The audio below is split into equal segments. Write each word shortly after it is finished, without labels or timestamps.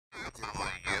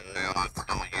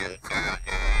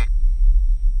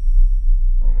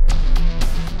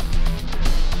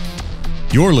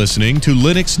You're listening to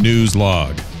Linux News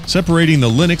Log, separating the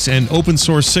Linux and open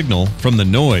source signal from the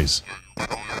noise.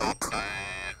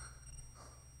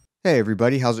 Hey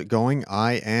everybody, how's it going?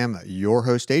 I am your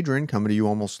host Adrian, coming to you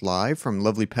almost live from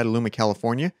lovely Petaluma,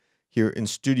 California, here in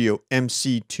Studio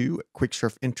MC2 at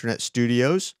Quicksurf Internet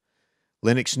Studios.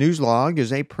 Linux News Log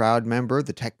is a proud member of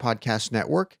the Tech Podcast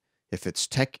Network. If it's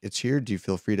tech, it's here. Do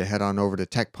feel free to head on over to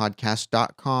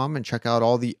techpodcast.com and check out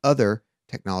all the other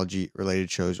technology-related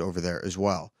shows over there as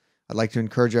well. I'd like to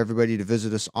encourage everybody to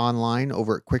visit us online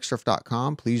over at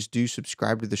quicksurf.com. Please do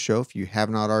subscribe to the show if you have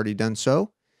not already done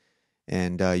so.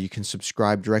 And you can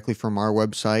subscribe directly from our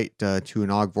website to an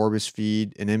Ogg Vorbis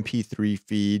feed, an MP3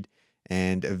 feed,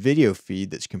 and a video feed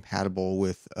that's compatible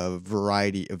with a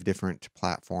variety of different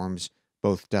platforms,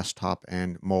 both desktop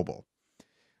and mobile.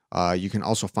 You can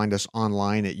also find us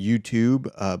online at YouTube,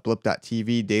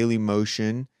 blip.tv,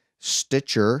 Dailymotion,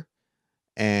 Stitcher,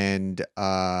 and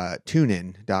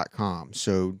tunein.com.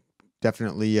 So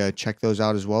definitely check those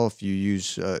out as well. If you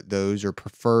use those or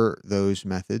prefer those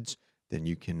methods, then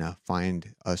you can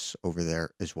find us over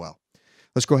there as well.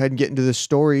 Let's go ahead and get into the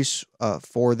stories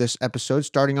for this episode,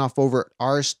 starting off over at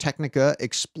Ars Technica,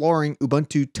 exploring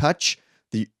Ubuntu Touch,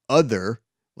 the other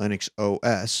Linux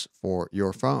OS for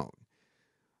your phone.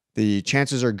 The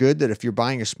chances are good that if you're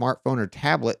buying a smartphone or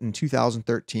tablet in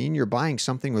 2013, you're buying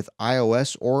something with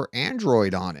iOS or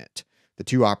Android on it. The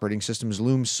two operating systems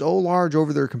loom so large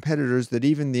over their competitors that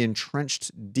even the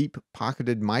entrenched,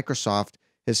 deep-pocketed Microsoft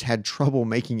has had trouble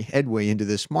making headway into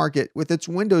this market with its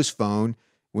Windows Phone,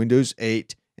 Windows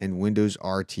 8, and Windows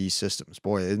RT systems.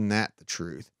 Boy, isn't that the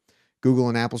truth? Google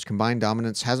and Apple's combined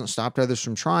dominance hasn't stopped others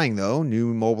from trying, though.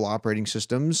 New mobile operating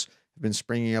systems have been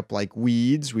springing up like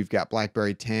weeds. We've got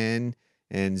BlackBerry 10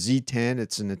 and Z10.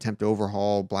 It's an attempt to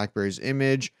overhaul BlackBerry's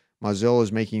image. Mozilla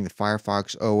is making the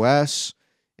Firefox OS,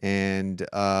 and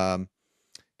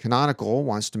Canonical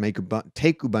wants to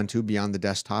take Ubuntu beyond the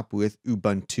desktop with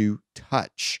Ubuntu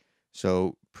Touch.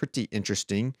 So pretty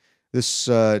interesting. This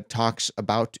talks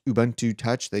about Ubuntu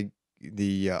Touch.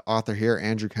 The author here,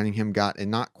 Andrew Cunningham, got a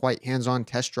not quite hands-on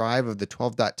test drive of the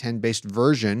 12.10 based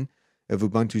version of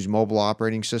Ubuntu's mobile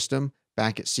operating system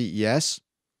back at CES.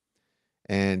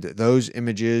 And those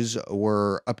images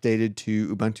were updated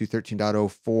to Ubuntu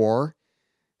 13.04.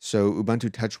 So Ubuntu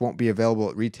Touch won't be available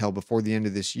at retail before the end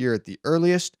of this year at the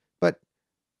earliest, but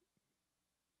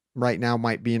right now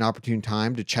might be an opportune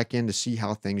time to check in to see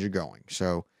how things are going.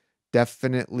 So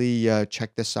definitely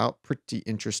check this out. Pretty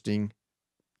interesting.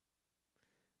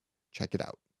 Check it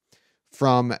out.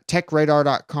 From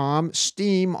techradar.com,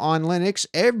 Steam on Linux,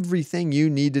 everything you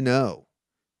need to know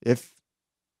if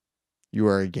you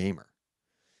are a gamer.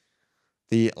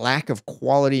 The lack of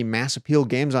quality mass appeal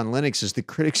games on Linux is the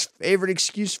critics' favorite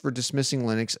excuse for dismissing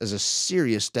Linux as a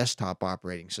serious desktop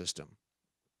operating system.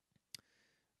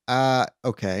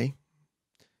 Okay.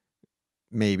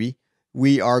 Maybe.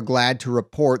 We are glad to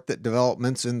report that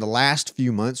developments in the last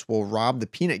few months will rob the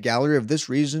peanut gallery of this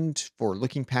reason for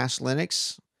looking past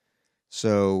Linux.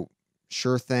 So,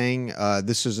 sure thing.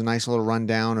 This is a nice little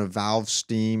rundown of Valve,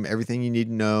 Steam, everything you need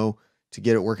to know to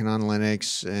get it working on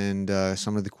Linux, and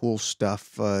some of the cool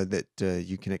stuff that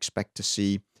you can expect to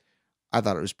see. I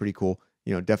thought it was pretty cool.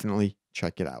 You know, definitely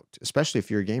check it out, especially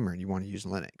if you're a gamer and you want to use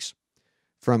Linux.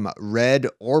 From Red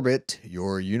Orbit,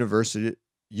 your universe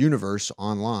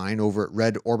online over at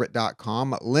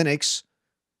redorbit.com, Linux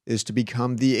is to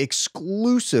become the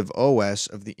exclusive OS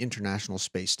of the International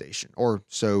Space Station, or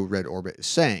so Red Orbit is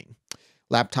saying.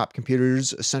 Laptop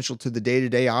computers essential to the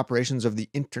day-to-day operations of the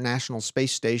International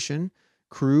Space Station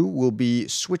crew will be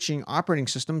switching operating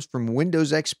systems from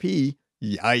Windows XP,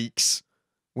 yikes,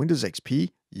 Windows XP,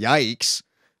 yikes,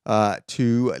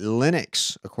 to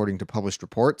Linux, according to published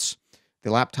reports. The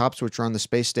laptops, which are on the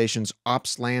space station's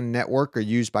OpsLAN network, are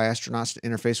used by astronauts to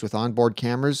interface with onboard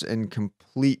cameras and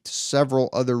complete several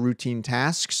other routine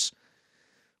tasks.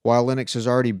 While Linux has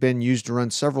already been used to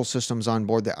run several systems on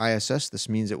board the ISS, this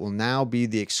means it will now be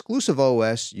the exclusive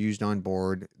OS used on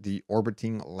board the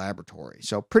orbiting laboratory.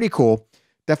 So pretty cool.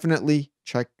 Definitely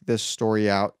check this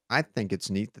story out. I think it's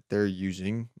neat that they're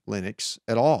using Linux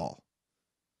at all.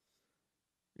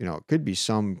 You know, it could be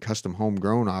some custom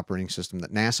homegrown operating system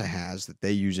that NASA has that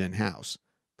they use in-house.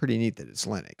 Pretty neat that it's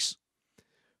Linux.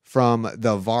 From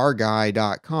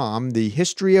thevarguy.com, the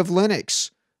history of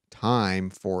Linux. Time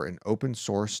for an open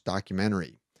source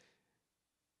documentary.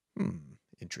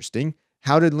 Interesting.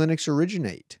 How did Linux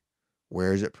originate?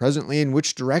 Where is it presently? In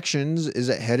which directions is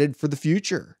it headed for the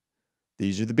future?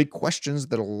 These are the big questions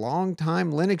that a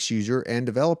longtime Linux user and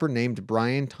developer named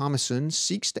Brian Thomason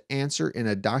seeks to answer in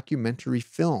a documentary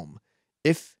film.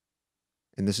 If,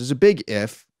 and this is a big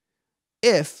if,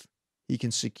 if he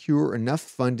can secure enough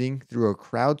funding through a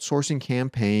crowdsourcing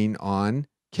campaign on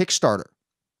Kickstarter.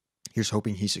 Here's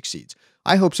hoping he succeeds.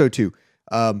 I hope so too.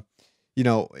 You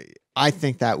know, I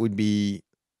think that would be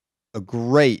a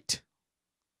great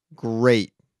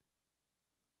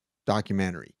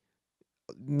documentary.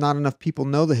 Not enough people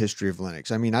know the history of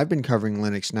Linux. I mean, I've been covering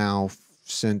Linux now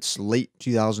since late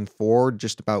 2004,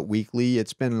 just about weekly.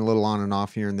 It's been a little on and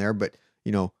off here and there, but,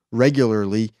 you know,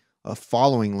 regularly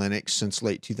following Linux since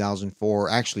late 2004,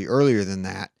 actually earlier than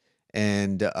that.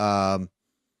 And,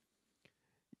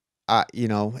 I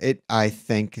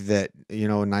think that, you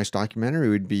know, a nice documentary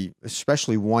would be,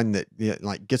 especially one that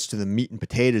like gets to the meat and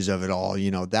potatoes of it all, you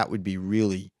know, that would be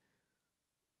really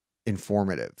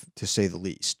informative, to say the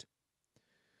least.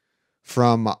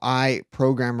 From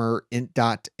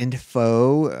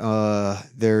iProgrammer.info,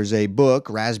 there's a book,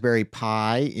 Raspberry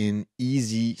Pi in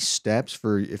Easy Steps,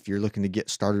 for if you're looking to get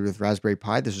started with Raspberry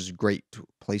Pi. This is a great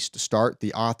place to start.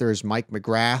 The author is Mike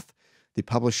McGrath. The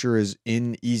publisher is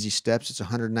In Easy Steps. It's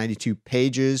 192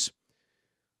 pages.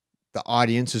 The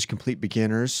audience is complete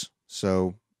beginners.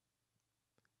 So,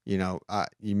 you know,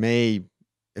 you may,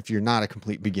 if you're not a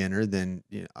complete beginner, then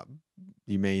you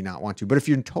may not want to. But if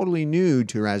you're totally new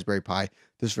to Raspberry Pi,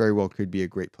 this very well could be a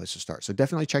great place to start. So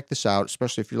definitely check this out,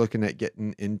 especially if you're looking at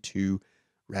getting into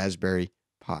Raspberry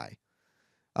Pi.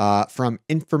 From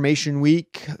Information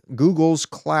Week, Google's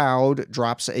Cloud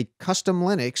drops a custom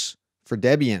Linux for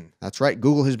Debian. That's right.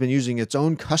 Google has been using its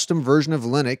own custom version of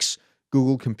Linux,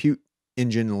 Google Compute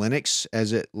Engine Linux,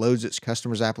 as it loads its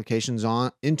customers' applications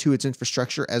into its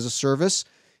infrastructure as a service.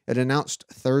 It announced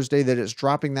Thursday that it's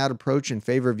dropping that approach in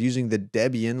favor of using the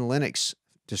Debian Linux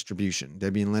distribution.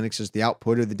 Debian Linux is the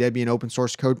output of the Debian open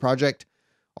source code project.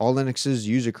 All Linuxes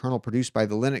use a kernel produced by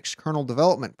the Linux kernel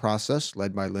development process,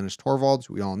 led by Linus Torvalds.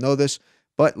 We all know this,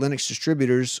 but Linux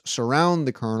distributors surround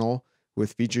the kernel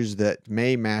with features that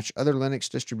may match other Linux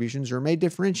distributions or may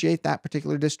differentiate that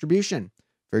particular distribution.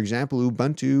 For example,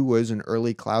 Ubuntu was an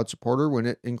early cloud supporter when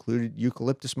it included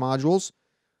Eucalyptus modules.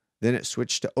 Then it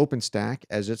switched to OpenStack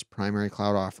as its primary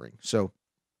cloud offering. So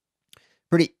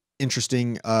pretty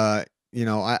interesting. I'm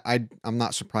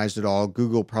not surprised at all.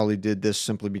 Google probably did this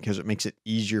simply because it makes it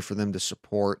easier for them to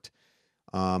support.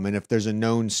 And if there's a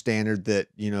known standard that,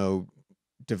 you know,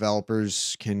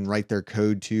 developers can write their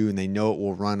code to and they know it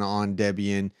will run on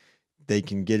Debian, they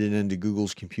can get it into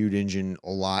Google's compute engine a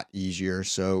lot easier.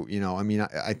 So, you know, I mean,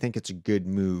 I think it's a good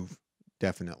move,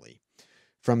 definitely.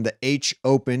 From the H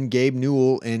Open, Gabe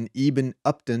Newell and Eben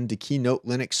Upton to keynote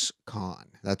LinuxCon.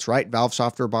 That's right. Valve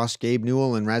software boss Gabe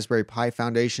Newell and Raspberry Pi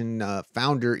Foundation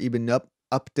founder Eben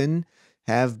Upton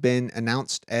have been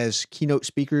announced as keynote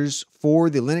speakers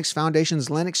for the Linux Foundation's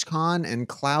LinuxCon and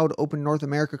Cloud Open North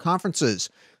America conferences.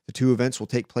 The two events will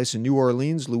take place in New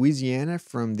Orleans, Louisiana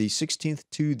from the 16th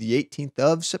to the 18th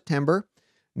of September.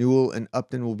 Newell and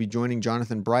Upton will be joining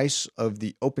Jonathan Bryce of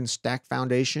the OpenStack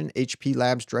Foundation, HP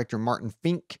Labs director Martin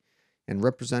Fink, and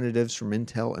representatives from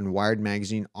Intel and Wired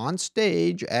Magazine on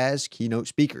stage as keynote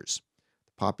speakers.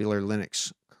 The popular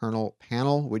Linux kernel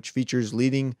panel, which features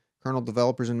leading kernel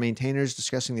developers and maintainers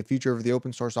discussing the future of the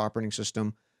open source operating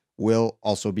system, will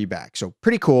also be back. So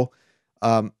pretty cool.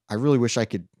 I really wish I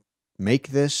could make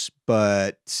this,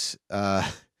 but I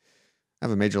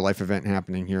have a major life event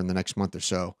happening here in the next month or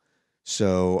so.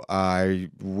 So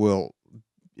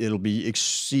it'll be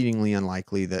exceedingly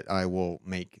unlikely that I will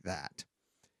make that.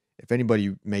 If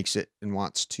anybody makes it and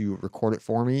wants to record it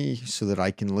for me so that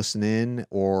I can listen in,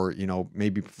 or, you know,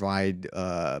 maybe provide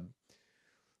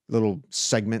little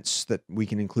segments that we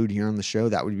can include here on the show,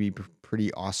 that would be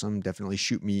pretty awesome. Definitely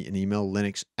shoot me an email,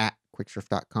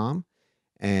 linux@quicksurf.com.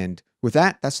 And with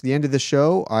that, that's the end of the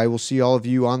show. I will see all of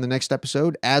you on the next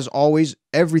episode. As always,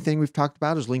 everything we've talked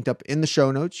about is linked up in the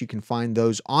show notes. You can find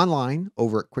those online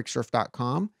over at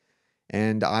quicksurf.com.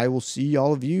 And I will see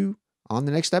all of you on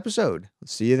the next episode.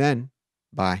 See you then.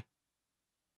 Bye.